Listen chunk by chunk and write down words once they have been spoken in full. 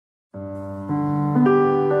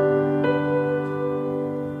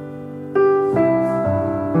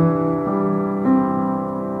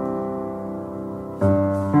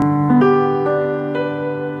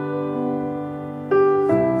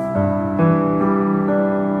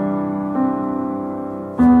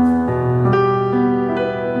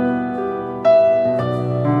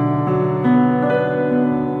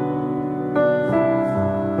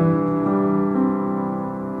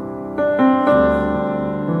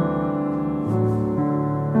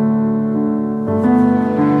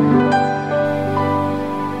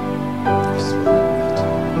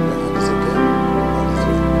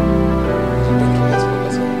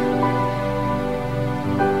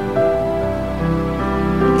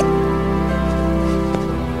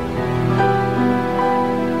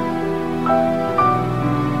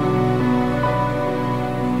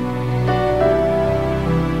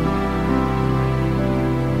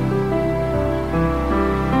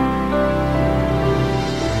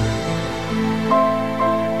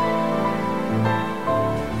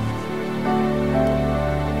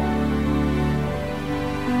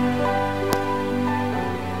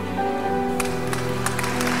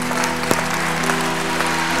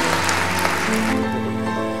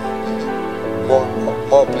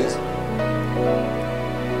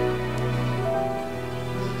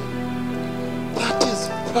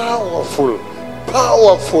Powerful.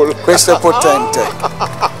 Powerful. Questo è potente.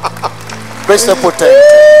 Questo è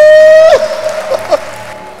potente.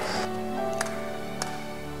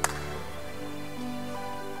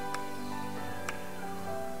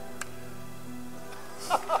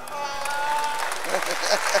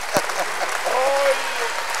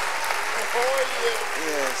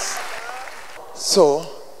 Yes. So,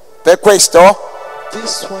 Per questo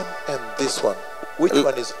this one and this one, which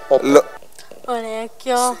one is open?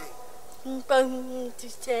 Orecchio, un po'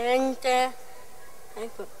 differente.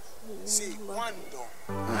 Ecco.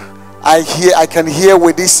 I can hear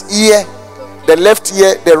with this ear, the left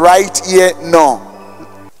ear, the right ear, no.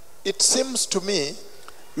 It seems to me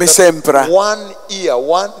Mi sembra one ear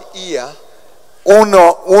un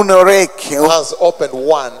orecchio has opened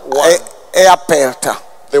one. è aperta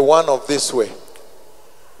The one of this way.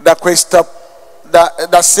 da questa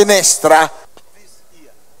da sinistra.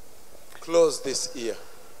 Close this ear.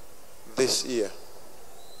 This ear.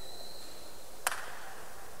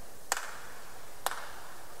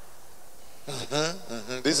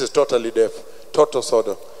 This is totally deaf. Total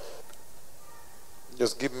sordo.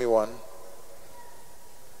 Just give me one.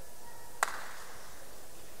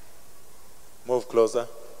 Move closer.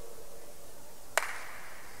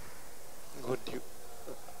 Good.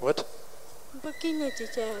 What? Un pochino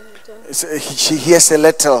differente. She hears a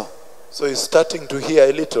little. So he's starting to hear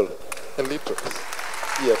a little. A little.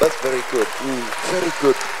 Yeah, that's very good. Very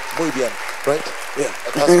good. Muy bien. Right? Yeah.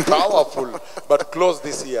 That's powerful. But close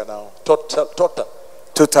this ear now. Total.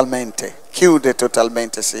 Totalmente. Chiude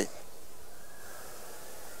totalmente, sì.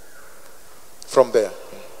 From there.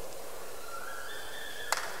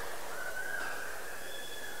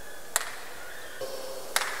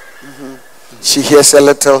 She hears a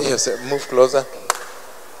little. Yes, move closer.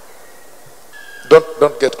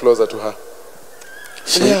 Don't get closer to her.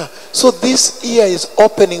 Yeah. So this ear is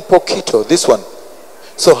opening poquito. This one.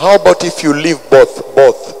 So how about if you leave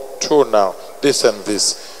both? Two now. This and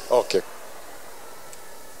this. Okay.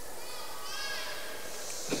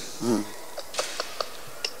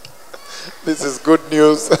 This is good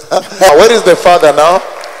news. Where is the father now?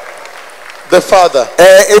 The father.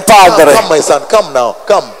 Il padre. Come, my son. Come now.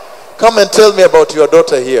 Come and tell me about your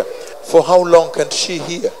daughter here. For how long can she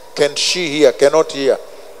hear? Can she hear? Cannot hear.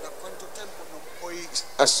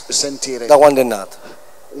 Sentire. Da quando è nata?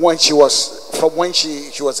 When she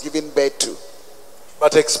was given birth to.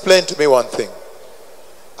 But explain to me one thing.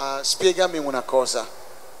 Spiegami una cosa.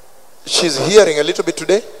 She's hearing a little bit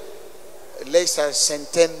today? Lei sta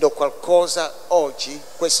sentendo qualcosa oggi,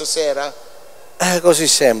 questa sera? Così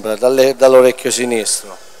sembra, dall'orecchio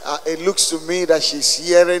sinistro. It looks to me that she's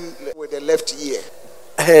hearing with the left ear.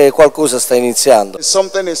 Qualcosa sta iniziando.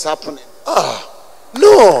 Something is happening.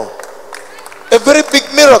 No. A very big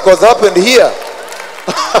miracle has happened here.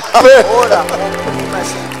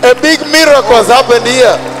 A big miracle has happened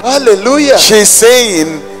here. Hallelujah. She's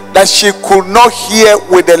saying that she could not hear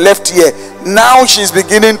with the left ear. Now she's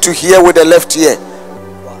beginning to hear with the left ear.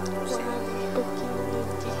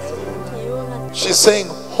 She's saying,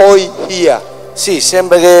 "Hoi here." Sì,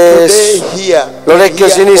 sembra che l'orecchio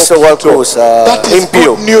sinistro qualcosa in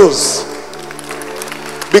più. Good news.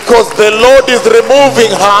 Because the Lord is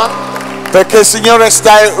removing her Perché il Signore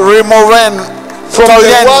sta rimuovendo from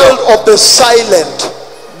the world of the silent.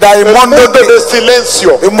 Dal mondo del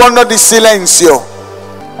silenzio. Il mondo di silenzio.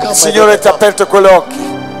 Il Signore ti ha aperto quegli occhi.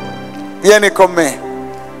 Vieni con me.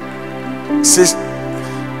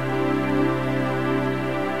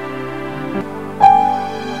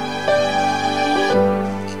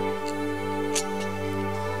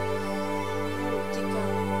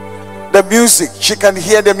 The music, she can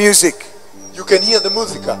hear the music. You can hear the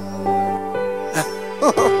musica.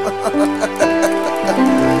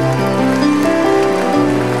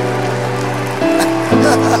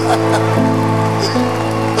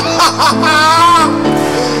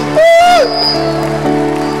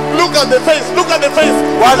 Look at the face, look at the face.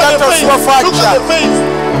 Guardate la sua faccia. Look at the face.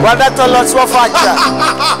 Guardate la sua faccia.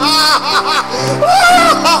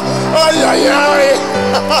 Ay, ay, ay.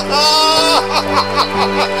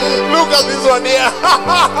 Look at this one here.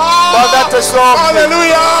 Guardate il suo occhio.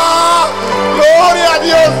 Hallelujah. Gloria a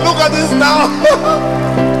Dios. Look at this now.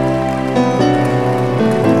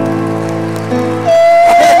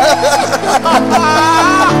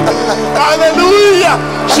 Hallelujah.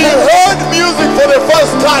 She heard music for the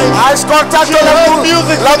first time. Ha ascoltato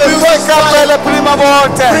la musica per la prima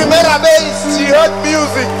volta. Primera vez she heard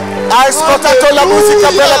music. Ha ascoltato la musica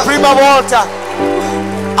per la prima volta.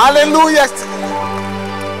 Alleluia.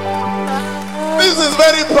 This is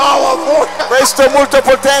very powerful. Questo è molto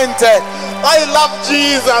potente. I love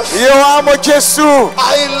Jesus. Io amo Gesù.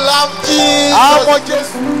 I love Amo Jesus.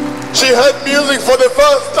 Gesù. She heard music for the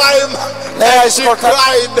first time Lei ha and she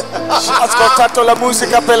cried. ha ascoltato la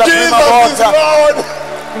musica per la prima Jesus is volta. Lord.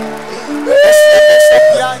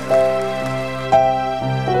 E piange.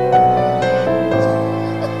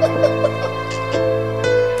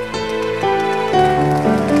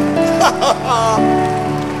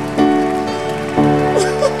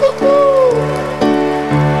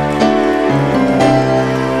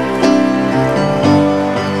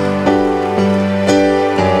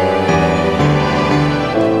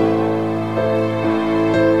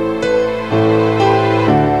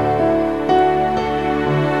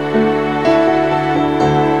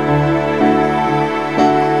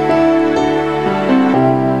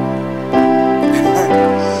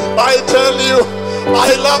 I tell you,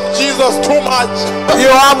 I love Jesus too much.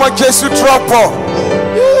 Io amo Gesù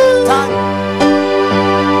troppo.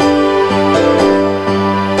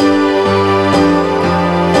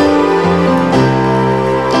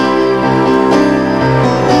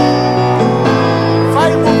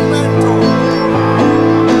 Fai un movimento.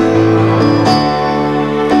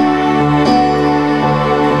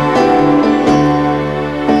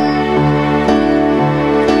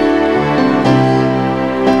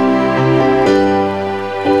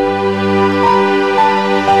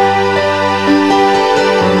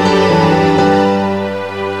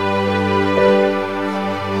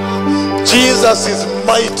 Jesus is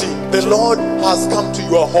mighty. The Lord has come to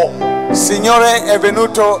your home Signore è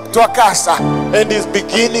venuto tua casa and is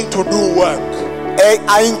beginning to do work. e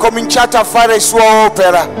ha incominciato a fare sua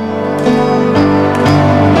opera.